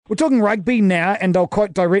We're talking rugby now, and I'll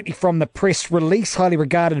quote directly from the press release. Highly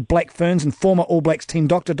regarded Black Ferns and former All Blacks team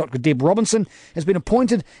doctor, Dr. Deb Robinson, has been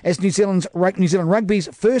appointed as New Zealand Rugby's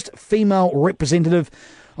first female representative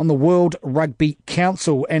on the World Rugby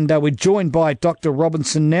Council. And we're joined by Dr.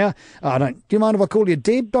 Robinson now. Do you mind if I call you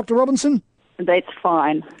Deb, Dr. Robinson? That's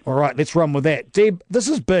fine. All right, let's run with that. Deb, this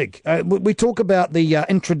is big. We talk about the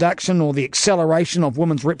introduction or the acceleration of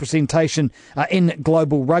women's representation in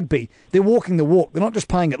global rugby. They're walking the walk. They're not just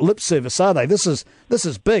paying it lip service, are they? This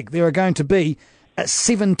is big. There are going to be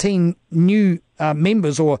 17 new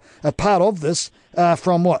members or a part of this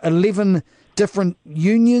from 11 different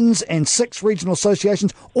unions and 6 regional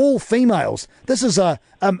associations, all females. This is a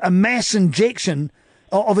mass injection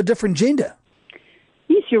of a different gender.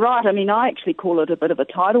 Yes, you're right. I mean, I actually call it a bit of a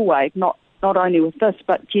tidal wave, not only with this,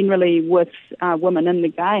 but generally with women in the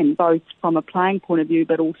game, both from a playing point of view,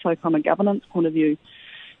 but also from a governance point of view.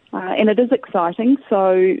 And it is exciting.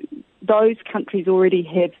 So those countries already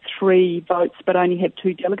have 3 votes, but only have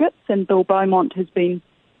 2 delegates. And Bill Beaumont has been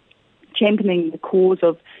championing the cause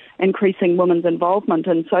of increasing women's involvement.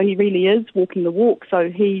 And so he really is walking the walk. So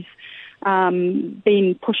he's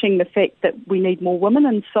been pushing the fact that we need more women,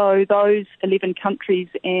 and so those 11 countries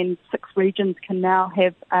and 6 regions can now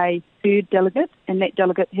have a 3rd delegate, and that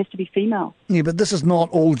delegate has to be female. Yeah, but this is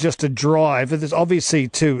not all just a drive. It is obviously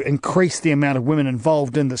to increase the amount of women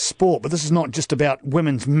involved in the sport, but this is not just about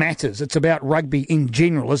women's matters. It's about rugby in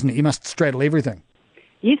general, isn't it? You must straddle everything.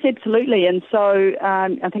 Yes, absolutely. And so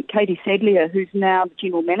I think Katie Sadlier, who's now the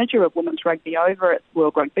General Manager of Women's Rugby over at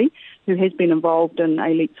World Rugby, who has been involved in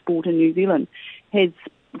elite sport in New Zealand, has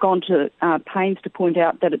gone to pains to point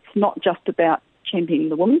out that it's not just about championing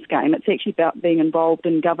the women's game, it's actually about being involved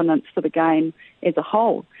in governance for the game as a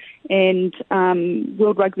whole. And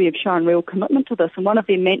World Rugby have shown real commitment to this, and one of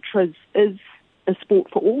their mantras is a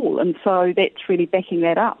sport for all, and so that's really backing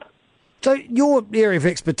that up. So your area of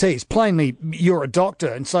expertise, plainly you're a doctor,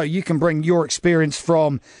 and so you can bring your experience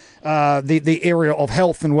from the area of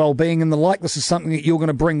health and well-being and the like. This is something that you're going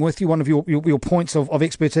to bring with you, one of your points of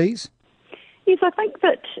expertise? Yes, I think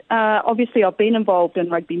that obviously I've been involved in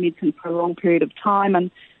rugby medicine for a long period of time,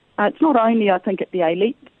 and it's not only, I think, at the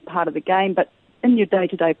elite part of the game, but in your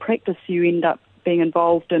day-to-day practice you end up being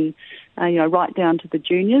involved in, right down to the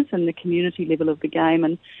juniors and the community level of the game.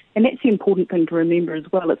 And that's the important thing to remember as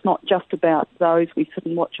well. It's not just about those we sit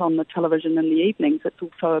and watch on the television in the evenings. It's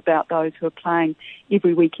also about those who are playing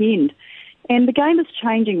every weekend. And the game is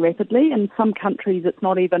changing rapidly. In some countries, it's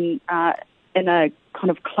not even in a kind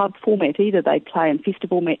of club format either. They play in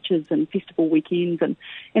festival matches and festival weekends. And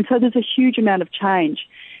so there's a huge amount of change.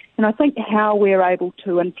 And I think how we're able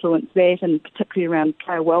to influence that, and particularly around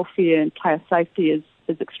player welfare and player safety, is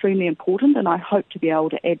extremely important, and I hope to be able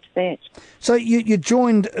to add to that. So you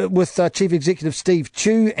joined with Chief Executive Steve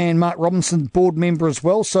Tew and Mark Robinson, board member as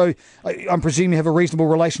well, so I presume you have a reasonable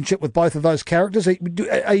relationship with both of those characters.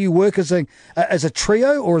 Are you work as a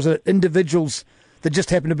trio, or is it individuals that just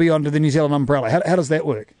happen to be under the New Zealand umbrella? How does that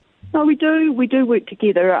work? No, we do work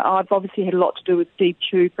together. I've obviously had a lot to do with Steve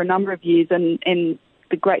Tew for a number of years, and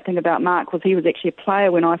the great thing about Mark was he was actually a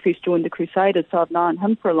player when I first joined the Crusaders, so I've known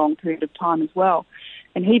him for a long period of time as well.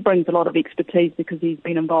 And he brings a lot of expertise because he's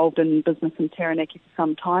been involved in business in Taranaki for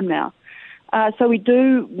some time now. So we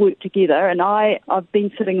do work together, and I've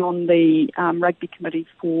been sitting on the rugby committee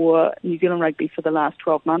for New Zealand Rugby for the last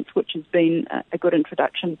 12 months, which has been a good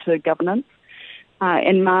introduction to governance.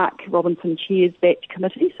 And Mark Robinson chairs that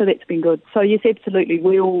committee, so that's been good. So yes, absolutely,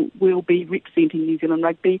 we'll be representing New Zealand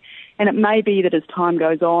Rugby, and it may be that as time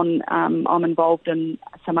goes on, I'm involved in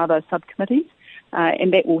some other subcommittees,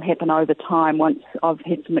 and that will happen over time once I've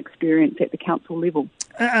had some experience at the council level.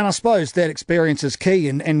 And I suppose that experience is key,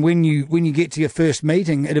 and when you get to your first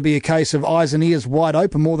meeting, it'll be a case of eyes and ears wide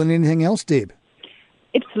open more than anything else, Deb.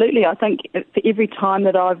 Absolutely, I think for every time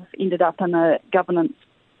that I've ended up in a governance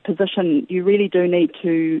position, you really do need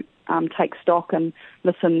to take stock and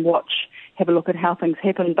listen, watch, have a look at how things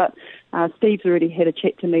happen. But Steve's already had a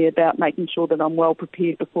chat to me about making sure that I'm well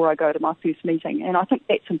prepared before I go to my first meeting. And I think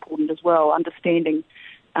that's important as well, understanding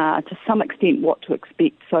to some extent what to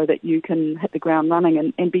expect so that you can hit the ground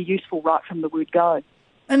running and be useful right from the word go.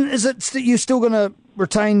 And is it you're still going to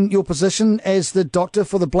retain your position as the doctor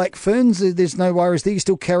for the Black Ferns? There's no worries there? You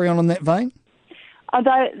still carry on in that vein?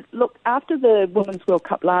 Look, after the Women's World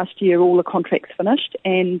Cup last year, all the contracts finished,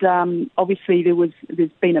 and obviously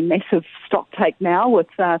there's been a massive stock take now with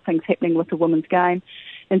things happening with the women's game,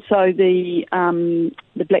 and so the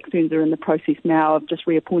Black Ferns are in the process now of just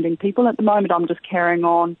reappointing people. At the moment, I'm just carrying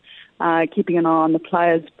on, keeping an eye on the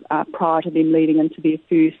players prior to them leading into their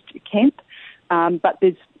first camp. But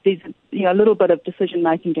there's there's a little bit of decision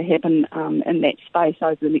making to happen in that space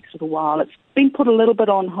over the next little while. It's been put a little bit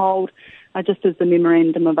on hold, just as the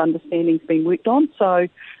memorandum of understanding's been worked on. So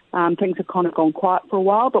things have kind of gone quiet for a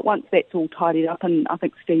while. But once that's all tidied up, and I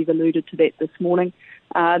think Steve alluded to that this morning,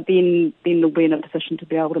 then they'll be in a position to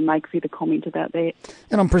be able to make further comment about that.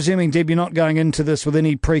 And I'm presuming, Deb, you're not going into this with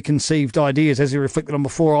any preconceived ideas, as you reflected on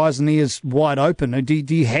before, eyes and ears wide open. Do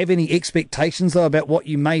you have any expectations, though, about what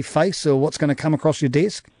you may face or what's going to come across your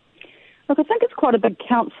desk? Look, I think it's quite a big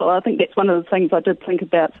council. I think that's one of the things I did think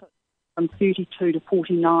about from 32 to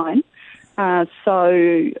 49.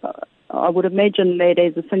 So I would imagine that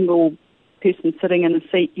as a single person sitting in a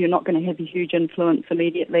seat, you're not going to have a huge influence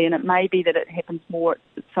immediately, and it may be that it happens more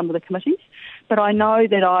at some of the committees. But I know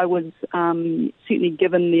that I was certainly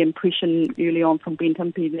given the impression early on from Ben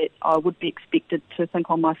Timpey that I would be expected to think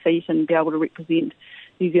on my feet and be able to represent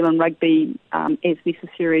New Zealand rugby as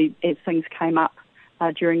necessary as things came up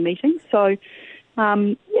during meetings. So,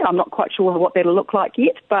 I'm not quite sure what that'll look like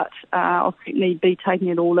yet, but I'll certainly be taking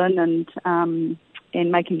it all in and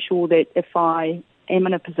making sure that if I am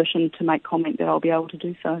in a position to make comment that I'll be able to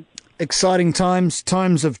do so. Exciting times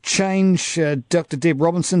of change. Dr. Deb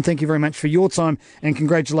Robinson, thank you very much for your time and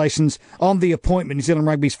congratulations on the appointment, New Zealand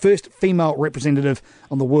Rugby's first female representative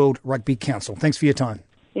on the World Rugby Council. Thanks for your time.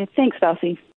 Yeah, thanks, Darcy.